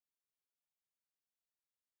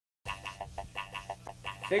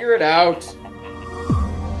Figure it out.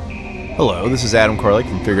 Hello, this is Adam Koralik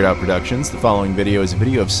from Figured Out Productions. The following video is a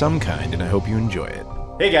video of some kind, and I hope you enjoy it.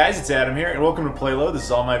 Hey guys, it's Adam here, and welcome to PlayLoad. This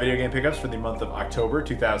is all my video game pickups for the month of October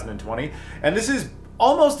 2020, and this is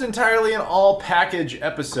almost entirely an all-package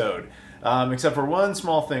episode, except for one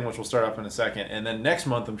small thing, which we'll start off in a second, and then next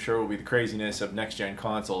month I'm sure will be the craziness of next-gen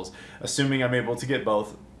consoles, assuming I'm able to get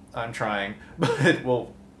both. I'm trying, but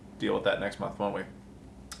we'll deal with that next month, won't we?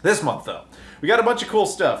 This month, though, we got a bunch of cool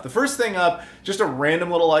stuff. The first thing up, just a random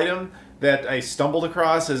little item that I stumbled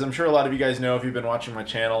across, as I'm sure a lot of you guys know if you've been watching my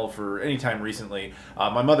channel for any time recently.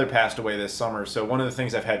 My mother passed away this summer, so one of the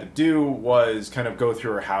things I've had to do was kind of go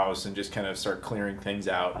through her house and just kind of start clearing things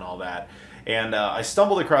out and all that. And I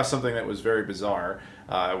stumbled across something that was very bizarre.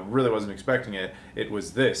 I really wasn't expecting it. It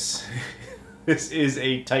was this. This is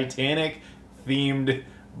a Titanic-themed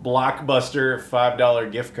Blockbuster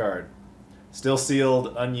 $5 gift card. Still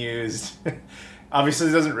sealed, unused. Obviously,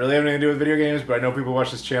 this doesn't really have anything to do with video games, but I know people who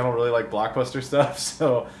watch this channel really like Blockbuster stuff,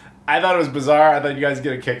 so I thought it was bizarre. I thought you guys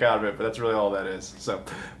get a kick out of it, but that's really all that is. So,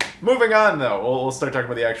 moving on, though. We'll start talking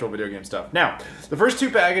about the actual video game stuff. Now, the first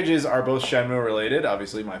two packages are both Shenmue-related,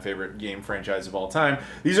 obviously my favorite game franchise of all time.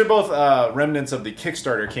 These are both remnants of the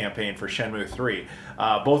Kickstarter campaign for Shenmue 3.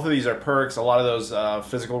 Both of these are perks. A lot of those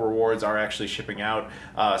physical rewards are actually shipping out.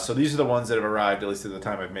 So these are the ones that have arrived, at least at the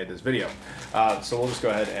time I've made this video. So we'll just go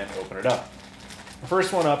ahead and open it up. The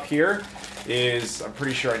first one up here is, I'm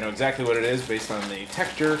pretty sure I know exactly what it is based on the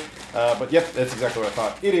texture, but yep, that's exactly what I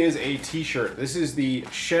thought. It is a t-shirt. This is the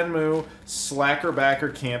Shenmue Slacker Backer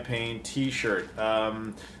Campaign t-shirt.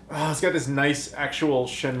 It's got this nice actual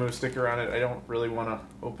Shenmue sticker on it. I don't really want to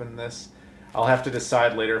open this. I'll have to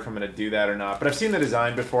decide later if I'm going to do that or not. But I've seen the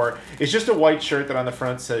design before. It's just a white shirt that on the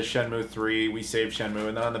front says Shenmue 3, we saved Shenmue,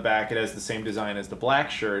 and then on the back it has the same design as the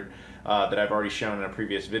black shirt that I've already shown in a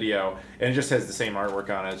previous video. And it just has the same artwork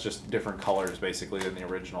on it. It's just different colors, basically, than the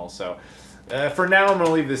original. So for now, I'm going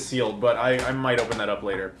to leave this sealed, but I might open that up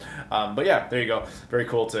later. But yeah, there you go. Very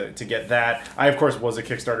cool to get that. I, of course, was a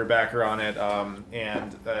Kickstarter backer on it,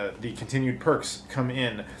 and the continued perks come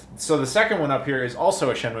in. So the second one up here is also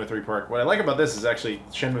a Shenmue 3 perk. What I like about this is actually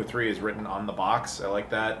Shenmue 3 is written on the box. I like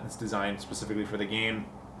that. It's designed specifically for the game.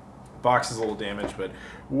 Box is a little damaged, but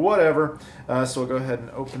whatever. So we'll go ahead and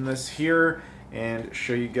open this here and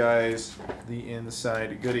show you guys the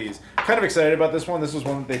inside goodies. Kind of excited about this one. This was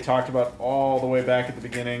one that they talked about all the way back at the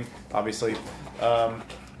beginning. Obviously,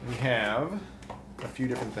 we have a few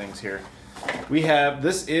different things here. We have,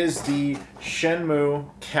 this is the Shenmue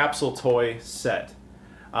capsule toy set.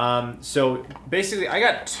 So basically, I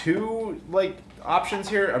got two options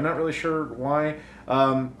here. I'm not really sure why.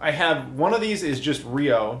 I have one of these is just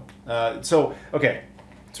Rio. Okay,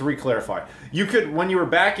 to re-clarify, you could, when you were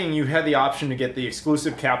backing, you had the option to get the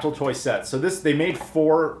exclusive capsule toy set. So they made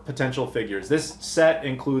 4 potential figures. This set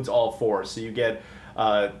includes all 4. So you get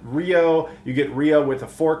Rio, you get Rio with a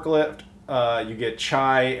forklift, you get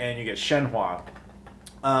Chai, and you get Shenhua.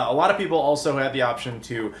 A lot of people also had the option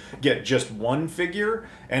to get just one figure,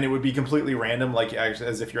 and it would be completely random, like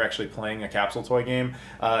as if you're actually playing a capsule toy game.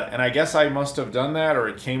 And I guess I must have done that, or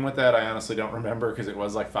it came with that. I honestly don't remember because it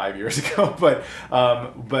was like 5 years ago. But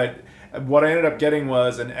what I ended up getting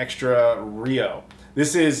was an extra Rio.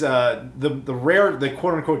 This is the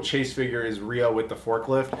quote-unquote chase figure is Rio with the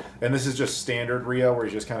forklift, and this is just standard Rio where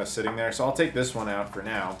he's just kind of sitting there. So I'll take this one out for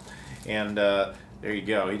now, and there you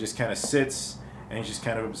go. He just kind of sits. And he's just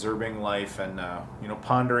kind of observing life and,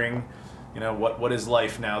 pondering, what is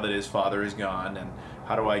life now that his father is gone, and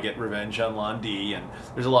how do I get revenge on Lan Di? And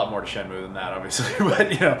there's a lot more to Shenmue than that, obviously. But,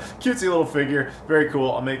 cutesy little figure, very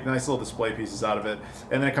cool. I'll make nice little display pieces out of it.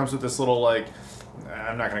 And then it comes with this little,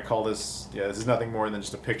 I'm not going to call this, this is nothing more than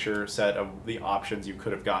just a picture set of the options you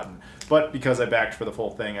could have gotten. But because I backed for the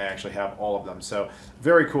full thing, I actually have all of them. So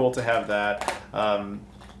very cool to have that.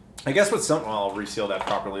 I guess what well, I'll reseal that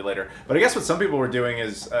properly later. But I guess what some people were doing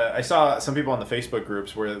is, I saw some people on the Facebook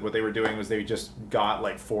groups where what they were doing was they just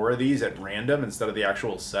got 4 of these at random instead of the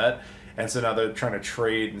actual set. And so now they're trying to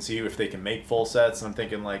trade and see if they can make full sets. And I'm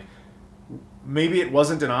thinking maybe it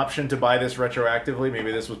wasn't an option to buy this retroactively.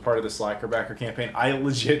 Maybe this was part of the Slacker Backer campaign. I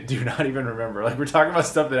legit do not even remember. We're talking about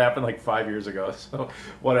stuff that happened 5 years ago, so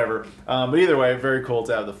whatever. But either way, very cool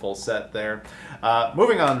to have the full set there.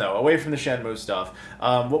 Moving on, though, away from the Shenmue stuff.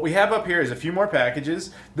 What we have up here is a few more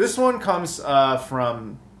packages. This one comes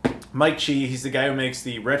from Mike Chi. He's the guy who makes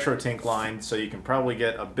the Retro Tink line, so you can probably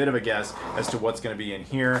get a bit of a guess as to what's going to be in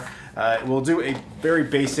here. We'll do a very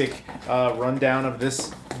basic rundown of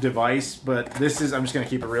this device, but this is, I'm just going to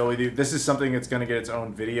keep it real with you, this is something that's going to get its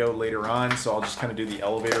own video later on, so I'll just kind of do the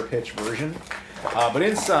elevator pitch version. But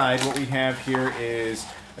inside, what we have here is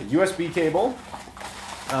a USB cable,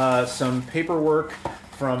 some paperwork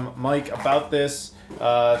from Mike about this.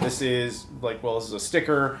 This is like, well, this is a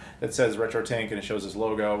sticker that says Retro Tank, and it shows his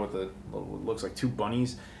logo with the looks like two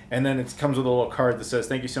bunnies. And then it comes with a little card that says,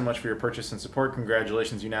 "Thank you so much for your purchase and support.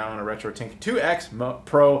 Congratulations, you now own a Retro Tank 2X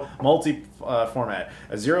Pro multi-format,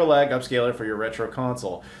 a zero-lag upscaler for your retro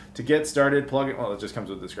console. To get started, plug it." Well, it just comes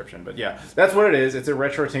with a description, but yeah, that's what it is. It's a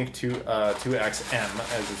Retro Tank 2XM,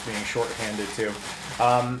 as it's being shorthanded to.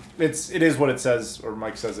 It is what it says, or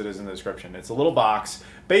Mike says it is in the description. It's a little box.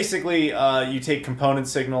 Basically, you take component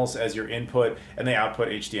signals as your input, and they output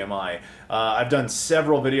HDMI. I've done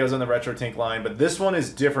several videos on the Retro Tank line, but this one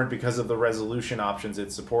is different because of the resolution options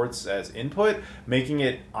it supports as input, making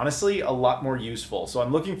it, honestly, a lot more useful. So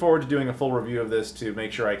I'm looking forward to doing a full review of this to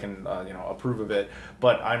make sure I can approve of it,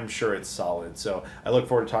 but I'm sure it's solid. So I look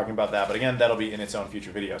forward to talking about that, but again, that'll be in its own future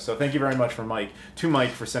video. So thank you very much to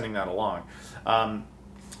Mike for sending that along.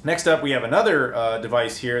 Next up, we have another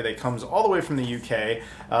device here that comes all the way from the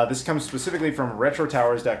UK. This comes specifically from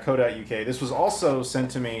retrotowers.co.uk. This was also sent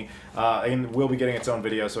to me, and will be getting its own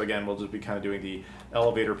video, so again, we'll just be kind of doing the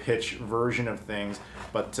elevator pitch version of things.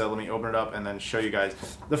 But let me open it up and then show you guys.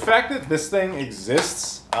 The fact that this thing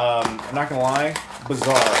exists, I'm not going to lie,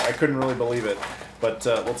 bizarre. I couldn't really believe it. But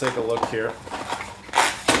we'll take a look here.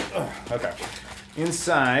 Okay.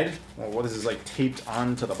 Inside, well, what is this, like taped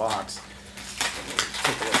onto the box?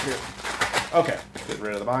 Take a look here. Okay, get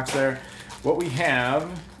rid of the box there. What we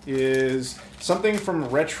have is something from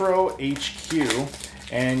Retro HQ,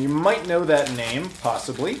 and you might know that name,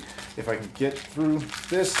 possibly. If I can get through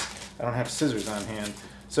this, I don't have scissors on hand.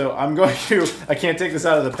 So I'm going to, I can't take this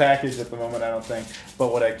out of the package at the moment, I don't think.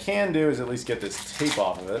 But what I can do is at least get this tape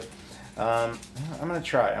off of it. I'm going to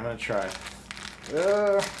try.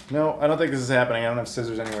 No, I don't think this is happening. I don't have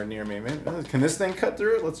scissors anywhere near me. Maybe, can this thing cut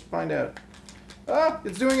through it? Let's find out. Ah,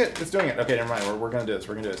 it's doing it. It's doing it. Okay, never mind. We're going to do this.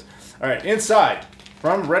 We're going to do this. All right, inside,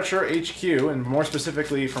 from Retro HQ, and more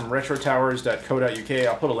specifically from retrotowers.co.uk.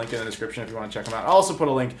 I'll put a link in the description if you want to check them out. I'll also put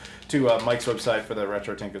a link to Mike's website for the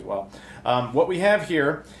Retro Tank as well. What we have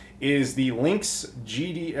here is the Lynx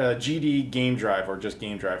GD game drive, or just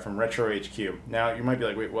game drive, from Retro HQ. Now, you might be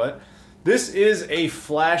like, wait, what? This is a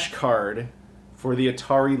flash card for the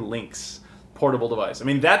Atari Lynx portable device. I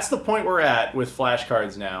mean, that's the point we're at with flash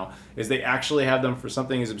cards now, is they actually have them for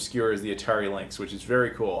something as obscure as the Atari Lynx, which is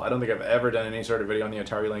very cool. I don't think I've ever done any sort of video on the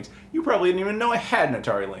Atari Lynx. You probably didn't even know I had an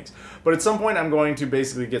Atari Lynx. But at some point, I'm going to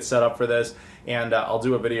basically get set up for this, and I'll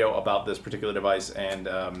do a video about this particular device. And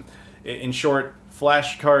in short,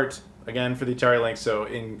 flash cart, again, for the Atari Lynx. So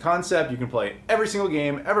in concept, you can play every single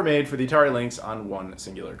game ever made for the Atari Lynx on one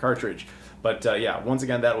singular cartridge. But yeah, once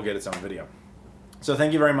again, that will get its own video. So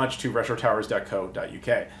thank you very much to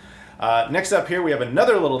retrotowers.co.uk. Next up here, we have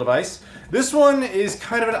another little device. This one is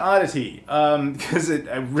kind of an oddity, because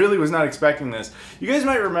I really was not expecting this. You guys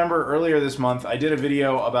might remember earlier this month, I did a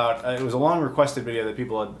video about, it was a long requested video that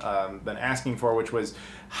people had been asking for, which was,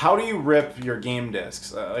 how do you rip your game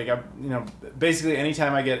discs? Basically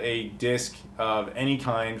anytime I get a disc of any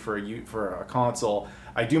kind for a console,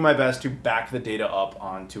 I do my best to back the data up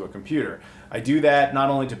onto a computer. I do that not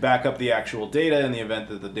only to back up the actual data in the event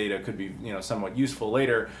that the data could be, somewhat useful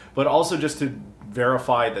later, but also just to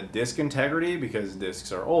verify the disk integrity, because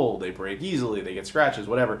disks are old, they break easily, they get scratches,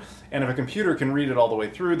 whatever. And if a computer can read it all the way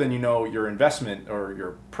through, then you know your investment or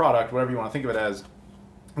your product, whatever you want to think of it as,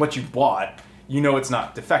 what you bought, you know it's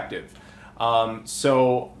not defective.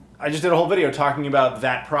 So I just did a whole video talking about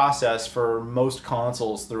that process for most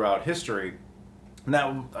consoles throughout history. And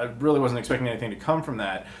that, I really wasn't expecting anything to come from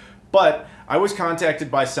that. But I was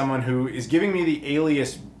contacted by someone who is giving me the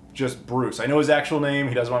alias just Bruce. I know his actual name,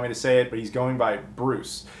 he doesn't want me to say it, but he's going by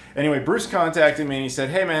Bruce. Anyway, Bruce contacted me and he said,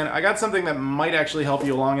 hey man, I got something that might actually help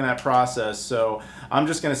you along in that process, so I'm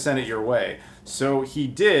just going to send it your way. So he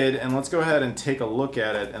did, and let's go ahead and take a look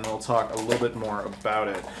at it, and we'll talk a little bit more about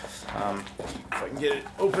it. If I can get it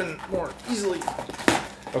open more easily.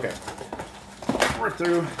 Okay, work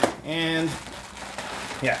through, and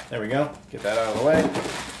yeah, there we go. Get that out of the way.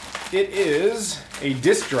 It is a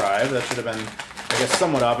disk drive. That should have been, I guess,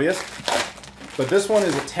 somewhat obvious. But this one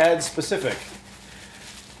is a tad specific.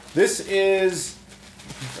 This is,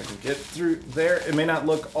 if I can get through there, it may not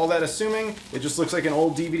look all that assuming. It just looks like an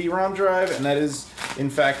old DVD-ROM drive, and that is, in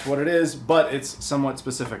fact, what it is, but it's somewhat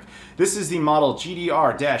specific. This is the model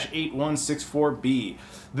GDR-8164B.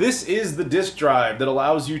 This is the disk drive that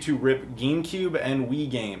allows you to rip GameCube and Wii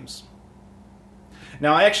games.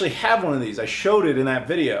 Now, I actually have one of these. I showed it in that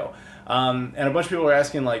video. And a bunch of people are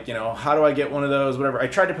asking, like, how do I get one of those, whatever. I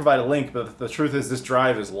tried to provide a link, but the truth is this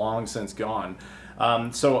drive is long since gone.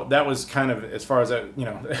 So that was kind of, as far as there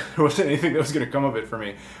wasn't anything that was going to come of it for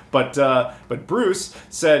me. But Bruce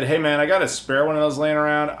said, hey man, I got a spare one of those laying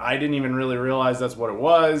around. I didn't even really realize that's what it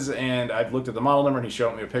was, and I've looked at the model number, and he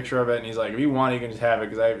showed me a picture of it, and he's like, if you want it, you can just have it,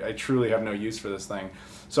 because I truly have no use for this thing.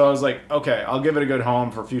 So I was like, okay, I'll give it a good home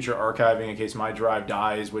for future archiving in case my drive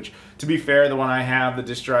dies, which, to be fair, the one I have, the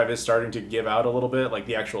disk drive is starting to give out a little bit, like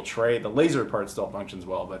the actual tray. The laser part still functions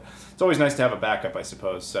well, but it's always nice to have a backup, I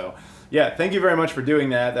suppose. So yeah, thank you very much for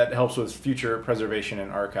doing that. That helps with future preservation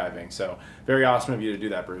and archiving. So very awesome of you to do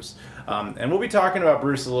that, Bruce. And we'll be talking about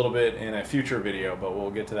Bruce a little bit in a future video, but we'll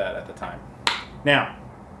get to that at the time. Now,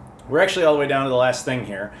 we're actually all the way down to the last thing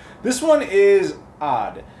here. This one is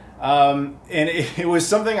odd. And it was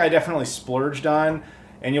something I definitely splurged on,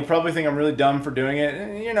 and you'll probably think I'm really dumb for doing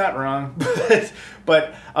it. You're not wrong.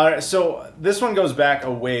 So this one goes back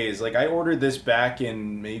a ways. Like, I ordered this back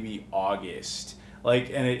in maybe August,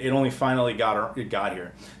 and it only finally got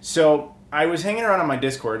here. So I was hanging around on my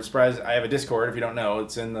Discord. Surprise, I have a Discord. If you don't know,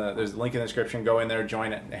 it's there's a link in the description. Go in there,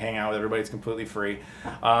 join it, hang out with everybody. It's completely free.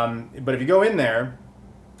 But if you go in there,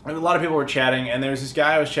 a lot of people were chatting, and there's this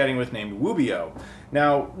guy I was chatting with named Wubio.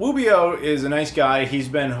 Now, Wubio is a nice guy. He's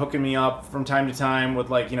been hooking me up from time to time with,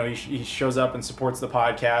 he shows up and supports the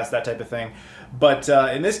podcast, that type of thing. But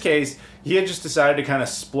in this case, he had just decided to kind of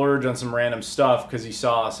splurge on some random stuff because he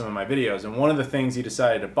saw some of my videos. And one of the things he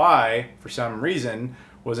decided to buy, for some reason,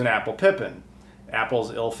 was an Apple Pippin.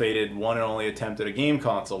 Apple's ill-fated one and only attempt at a game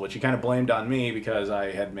console, which he kind of blamed on me because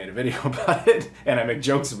I had made a video about it, and I make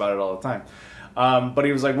jokes about it all the time. But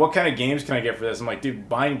he was like, what kind of games can I get for this? I'm like, dude,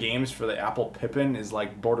 buying games for the Apple Pippin is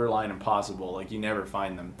like borderline impossible. Like, you never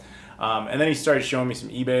find them. And then he started showing me some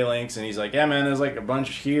eBay links, and he's like, yeah, man, there's like a bunch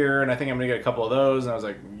here, and I think I'm going to get a couple of those. And I was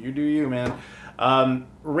like, you do you, man.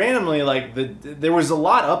 Randomly, there was a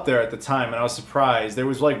lot up there at the time, and I was surprised. There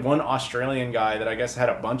was like one Australian guy that I guess had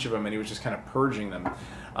a bunch of them, and he was just kind of purging them.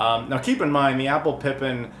 Now, keep in mind, the Apple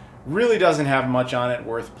Pippin really doesn't have much on it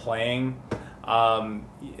worth playing. And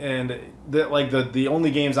the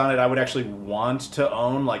only games on it I would actually want to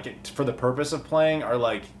own, for the purpose of playing,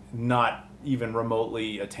 are not even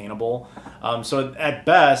remotely attainable. So at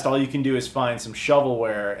best, all you can do is find some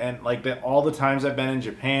shovelware, and all the times I've been in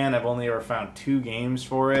Japan, I've only ever found 2 games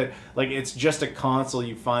for it. It's just a console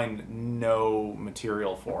you find no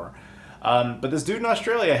material for. But this dude in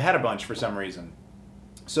Australia had a bunch for some reason.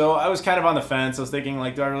 So I was kind of on the fence. I was thinking,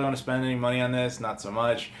 do I really want to spend any money on this? Not so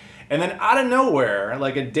much. And then out of nowhere,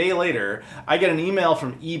 a day later, I get an email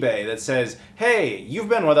from eBay that says, hey, you've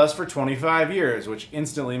been with us for 25 years, which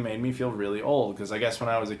instantly made me feel really old, because I guess when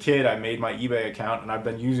I was a kid, I made my eBay account, and I've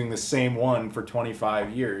been using the same one for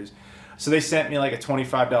 25 years. So they sent me a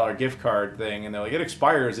 $25 gift card thing, and they're like, it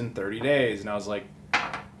expires in 30 days. And I was like,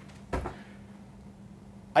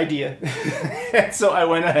 idea. And so I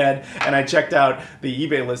went ahead and I checked out the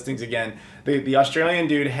eBay listings again. The Australian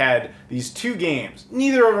dude had these 2 games.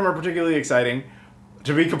 Neither of them are particularly exciting,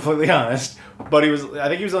 to be completely honest. But I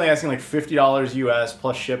think he was only asking $50 US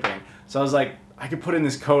plus shipping. So I was like, I could put in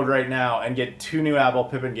this code right now and get 2 new Apple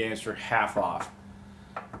Pippin games for half off.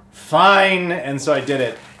 Fine. And so I did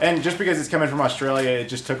it. And just because it's coming from Australia, it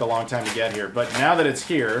just took a long time to get here. But now that it's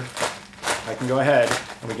here, I can go ahead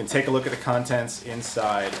and we can take a look at the contents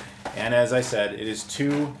inside. And as I said, it is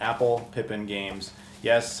 2 Apple Pippin games.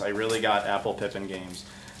 Yes, I really got Apple Pippin games.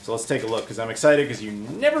 So let's take a look, because I'm excited, because you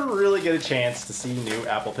never really get a chance to see new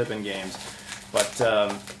Apple Pippin games. But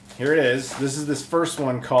here it is. This is this first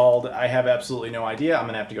one called I Have Absolutely No Idea. I'm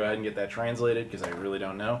going to have to go ahead and get that translated, because I really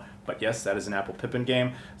don't know. But yes, that is an Apple Pippin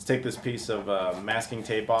game. Let's take this piece of masking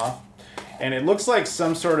tape off. And it looks like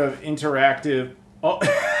some sort of interactive... Oh,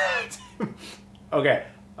 okay.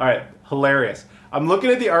 All right. Hilarious. I'm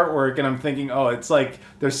looking at the artwork and I'm thinking, oh, it's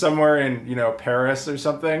there's somewhere in, Paris or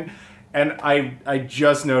something. And I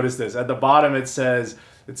just noticed this. At the bottom it says,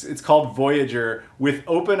 it's called Voyager, with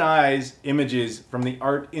open eyes images from the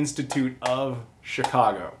Art Institute of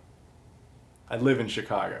Chicago. I live in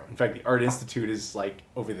Chicago. In fact, the Art Institute is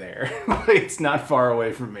over there. It's not far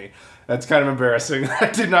away from me. That's kind of embarrassing. I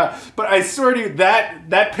did not, but I swear to you,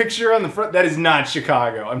 that picture on the front, that is not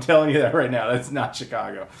Chicago. I'm telling you that right now. That's not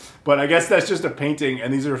Chicago. But I guess that's just a painting,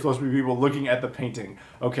 and these are supposed to be people looking at the painting.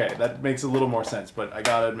 Okay, that makes a little more sense, but I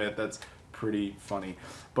gotta admit, that's pretty funny.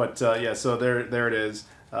 But yeah, so there it is,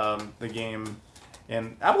 the game.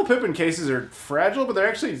 And Apple Pippin cases are fragile, but they're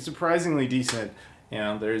actually surprisingly decent.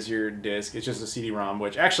 There's your disc. It's just a CD-ROM,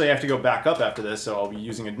 which actually I have to go back up after this, so I'll be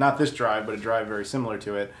using not this drive, but a drive very similar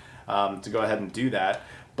to it, to go ahead and do that.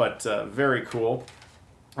 But very cool.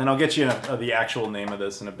 And I'll get you the actual name of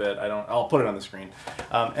this in a bit. I'll put it on the screen.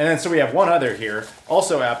 And then so we have one other here,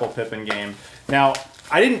 also Apple Pippin game. Now,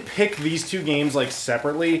 I didn't pick these two games like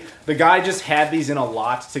separately. The guy just had these in a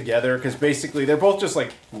lot together because basically they're both just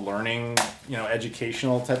like learning, you know,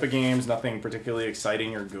 educational type of games. Nothing particularly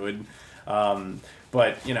exciting or good.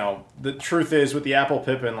 But you know, the truth is with the Apple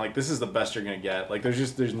Pippin, like this is the best you're gonna get. Like there's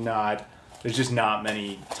just not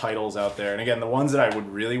many titles out there. And again, the ones that I would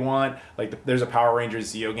really want, like there's a Power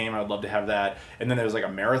Rangers Zeo game, I'd love to have that. And then there's like a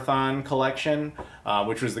Marathon collection,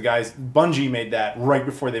 which was the guys, Bungie made that right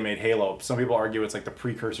before they made Halo. Some people argue it's like the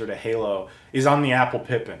precursor to Halo, is on the Apple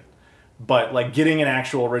Pippin. But like getting an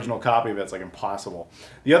actual original copy of it's like impossible.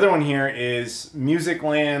 The other one here is Music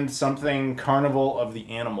Land something Carnival of the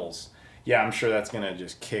Animals. Yeah, I'm sure that's gonna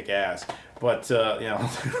just kick ass. But, you know,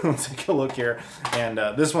 let's take a look here. And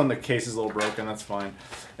this one, the case is a little broken. That's fine.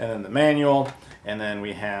 And then the manual. And then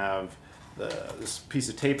we have this piece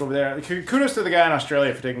of tape over there. Kudos to the guy in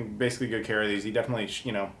Australia for taking basically good care of these. He definitely,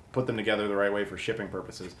 you know, put them together the right way for shipping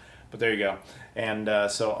purposes. But there you go. And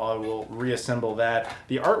so I will reassemble that.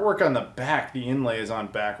 The artwork on the back, the inlay is on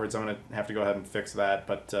backwards. I'm going to have to go ahead and fix that.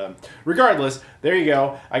 But regardless, there you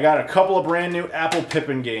go. I got a couple of brand new Apple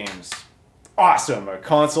Pippin games. Awesome, a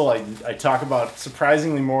console I talk about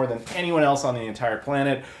surprisingly more than anyone else on the entire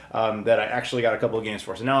planet, that I actually got a couple of games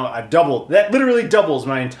for. So now I've doubled, that literally doubles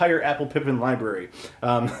my entire Apple Pippin library.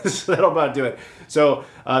 So that'll about do it. So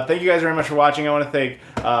thank you guys very much for watching. I want to thank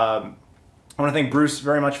Bruce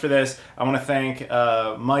very much for this. I want to thank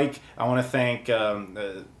Mike. I want to thank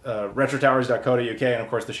RetroTowers.co.uk and of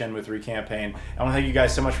course the Shenmue 3 campaign. I want to thank you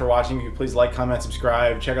guys so much for watching. If you please like, comment,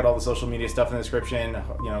 subscribe, check out all the social media stuff in the description.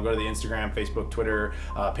 You know, go to the Instagram, Facebook, Twitter,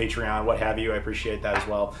 Patreon, what have you. I appreciate that as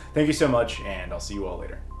well. Thank you so much, and I'll see you all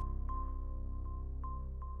later.